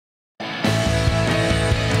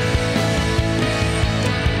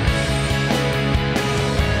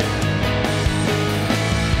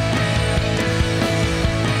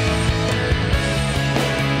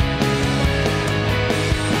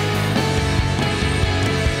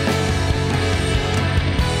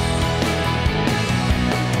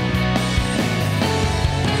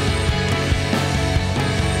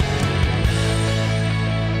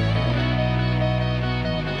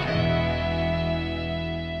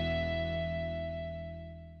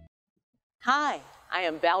Hi, I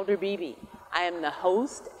am Valder Beebe. I am the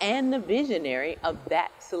host and the visionary of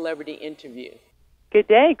That Celebrity Interview. Good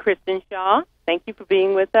day, Kristen Shaw. Thank you for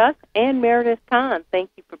being with us. And Meredith Kahn, thank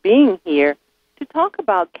you for being here to talk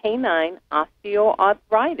about canine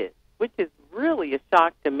osteoarthritis, which is really a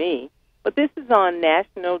shock to me. But this is on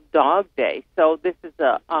National Dog Day, so this is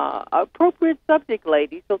a appropriate subject,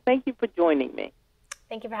 ladies. So thank you for joining me.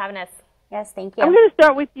 Thank you for having us. Yes, thank you. I'm going to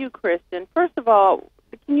start with you, Kristen. First of all,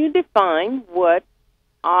 can you define what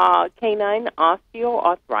canine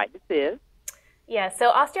osteoarthritis is? Yeah,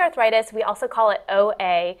 so osteoarthritis, we also call it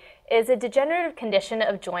OA, is a degenerative condition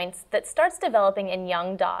of joints that starts developing in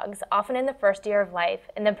young dogs, often in the first year of life,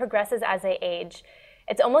 and then progresses as they age.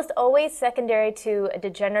 It's almost always secondary to a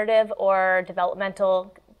degenerative or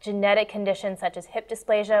developmental genetic condition such as hip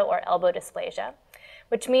dysplasia or elbow dysplasia,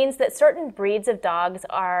 which means that certain breeds of dogs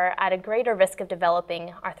are at a greater risk of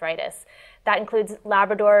developing arthritis. That includes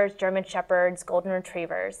Labradors, German Shepherds, Golden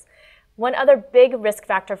Retrievers. One other big risk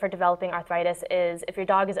factor for developing arthritis is if your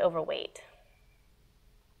dog is overweight.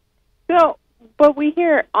 So, but we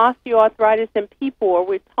hear osteoarthritis in people. Are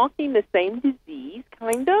we talking the same disease,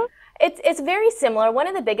 kind of? It's very similar. One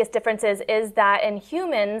of the biggest differences is that in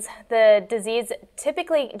humans, the disease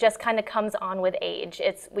typically just kind of comes on with age.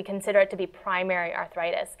 We consider it to be primary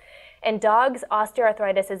arthritis. In dogs,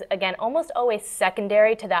 osteoarthritis is, again, almost always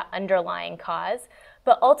secondary to that underlying cause.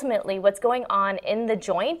 But ultimately, what's going on in the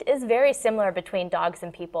joint is very similar between dogs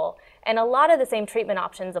and people. And a lot of the same treatment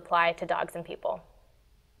options apply to dogs and people.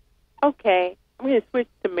 Okay, I'm going to switch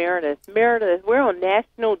to Meredith. Meredith, we're on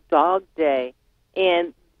National Dog Day,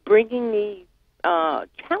 and bringing these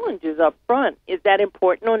challenges up front, is that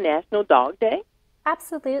important on National Dog Day?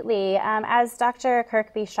 Absolutely. As Dr.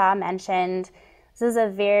 Kirkby Shaw mentioned, this is a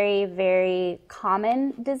very, very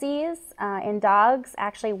common disease in dogs.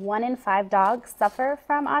 Actually, 1 in 5 dogs suffer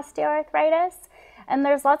from osteoarthritis. And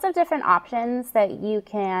there's lots of different options that you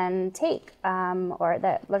can take,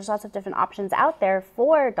 there's lots of different options out there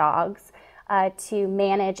for dogs to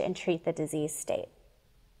manage and treat the disease state.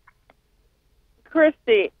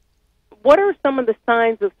 Christy, what are some of the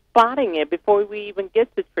signs of spotting it before we even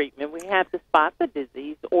get to treatment? We have to spot the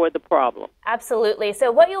disease or the problem. Absolutely.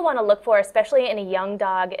 So what you'll want to look for, especially in a young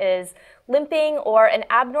dog, is limping or an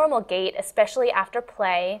abnormal gait, especially after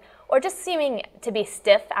play, or just seeming to be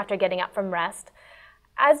stiff after getting up from rest.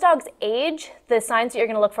 As dogs age, the signs that you're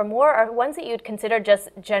going to look for more are ones that you'd consider just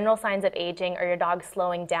general signs of aging or your dog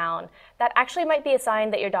slowing down. That actually might be a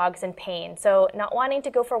sign that your dog's in pain. So not wanting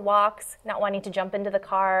to go for walks, not wanting to jump into the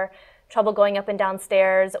car, trouble going up and down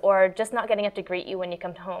stairs, or just not getting up to greet you when you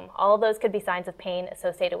come home. All of those could be signs of pain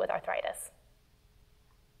associated with arthritis.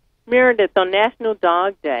 Meredith, on National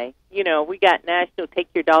Dog Day, we got National Take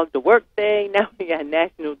Your Dog to Work Day. Now we got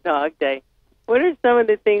National Dog Day. What are some of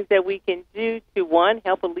the things that we can do to, one,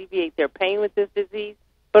 help alleviate their pain with this disease,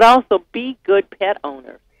 but also be good pet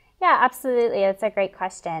owners? Yeah, absolutely. That's a great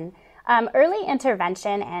question. Early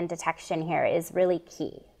intervention and detection here is really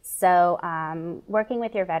key. So working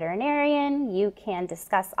with your veterinarian, you can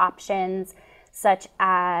discuss options such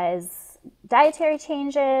as dietary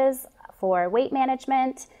changes for weight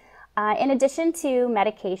management, in addition to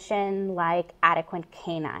medication like Adequan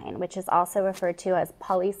Canine, which is also referred to as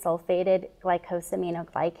polysulfated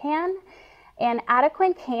glycosaminoglycan. And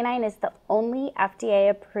Adequan Canine is the only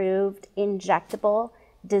FDA-approved injectable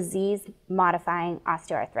disease-modifying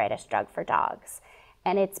osteoarthritis drug for dogs.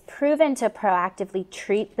 And it's proven to proactively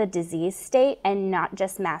treat the disease state and not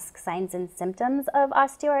just mask signs and symptoms of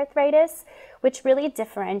osteoarthritis, which really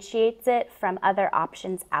differentiates it from other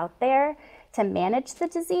options out there to manage the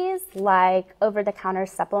disease, like over-the-counter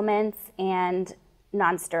supplements and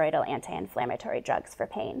non-steroidal anti-inflammatory drugs for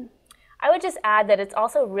pain. I would just add that it's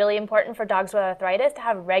also really important for dogs with arthritis to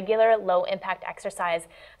have regular low-impact exercise.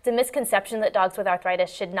 It's a misconception that dogs with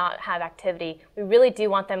arthritis should not have activity. We really do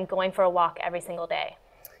want them going for a walk every single day.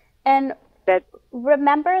 And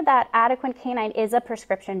remember that Adequan Canine is a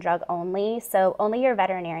prescription drug only, so only your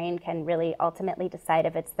veterinarian can really ultimately decide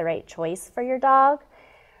if it's the right choice for your dog.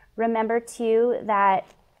 Remember, too, that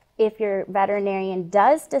if your veterinarian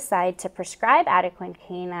does decide to prescribe Adequan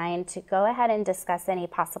Canine, to go ahead and discuss any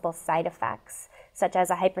possible side effects, such as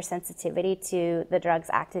a hypersensitivity to the drug's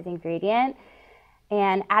active ingredient.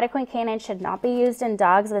 And Adequan Canine should not be used in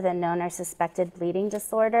dogs with a known or suspected bleeding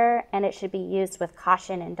disorder, and it should be used with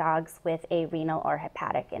caution in dogs with a renal or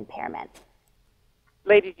hepatic impairment.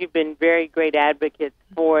 Ladies, you've been very great advocates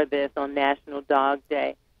for this on National Dog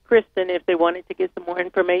Day. Kristen, if they wanted to get some more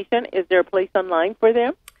information, is there a place online for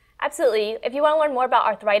them? Absolutely. If you want to learn more about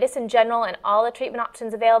arthritis in general and all the treatment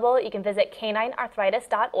options available, you can visit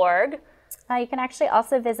caninearthritis.org. You can actually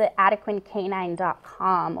also visit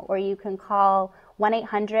adequancanine.com, or you can call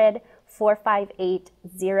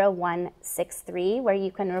 1-800-458-0163, where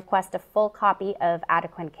you can request a full copy of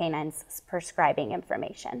Adequan Canine's prescribing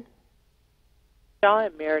information. Shaw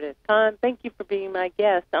and Meredith Kahn, thank you for being my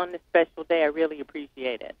guest on this special day. I really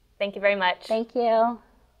appreciate it. Thank you very much. Thank you.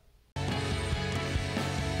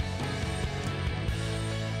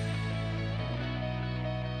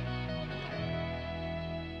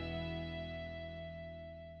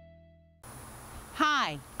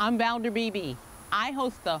 Hi, I'm Valder Beebe. I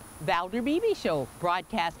host the Valder Beebe Show,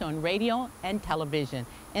 broadcast on radio and television.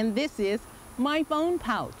 And this is my phone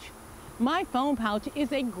pouch. My phone pouch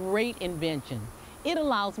is a great invention. It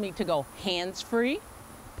allows me to go hands-free,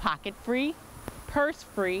 pocket-free,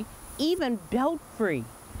 purse-free, even belt-free.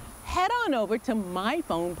 Head on over to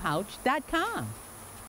myphonepouch.com.